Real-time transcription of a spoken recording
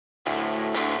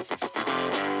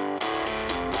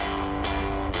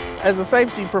As a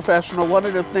safety professional, one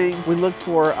of the things we look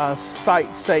for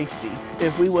site safety.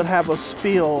 If we would have a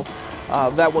spill,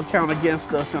 that will count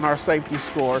against us in our safety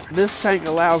score. This tank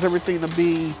allows everything to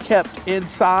be kept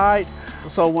inside,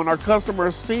 so when our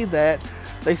customers see that,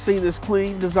 they see this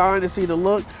clean design, they see the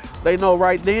look, they know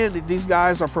right then that these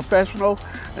guys are professional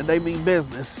and they mean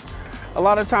business. A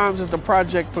lot of times as the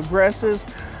project progresses,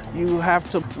 you have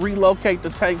to relocate the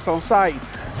tanks on site.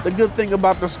 The good thing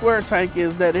about the square tank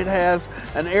is that it has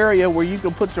an area where you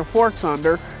can put your forks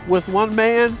under. With one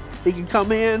man, he can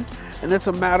come in, and it's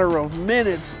a matter of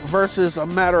minutes versus a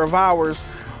matter of hours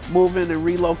moving and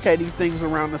relocating things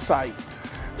around the site.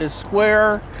 It's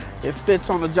square, it fits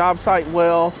on the job site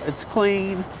well, it's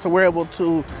clean, so we're able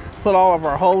to put all of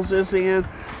our hoses in,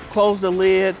 close the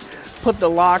lid, put the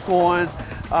lock on.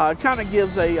 It kind of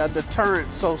gives a deterrent,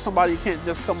 so somebody can't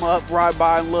just come up, ride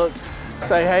by and look,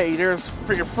 say, hey, there's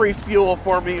free fuel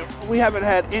for me. We haven't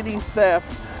had any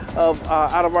theft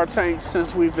out of our tanks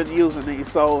since we've been using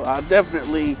these, so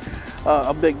definitely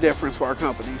a big difference for our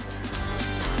company.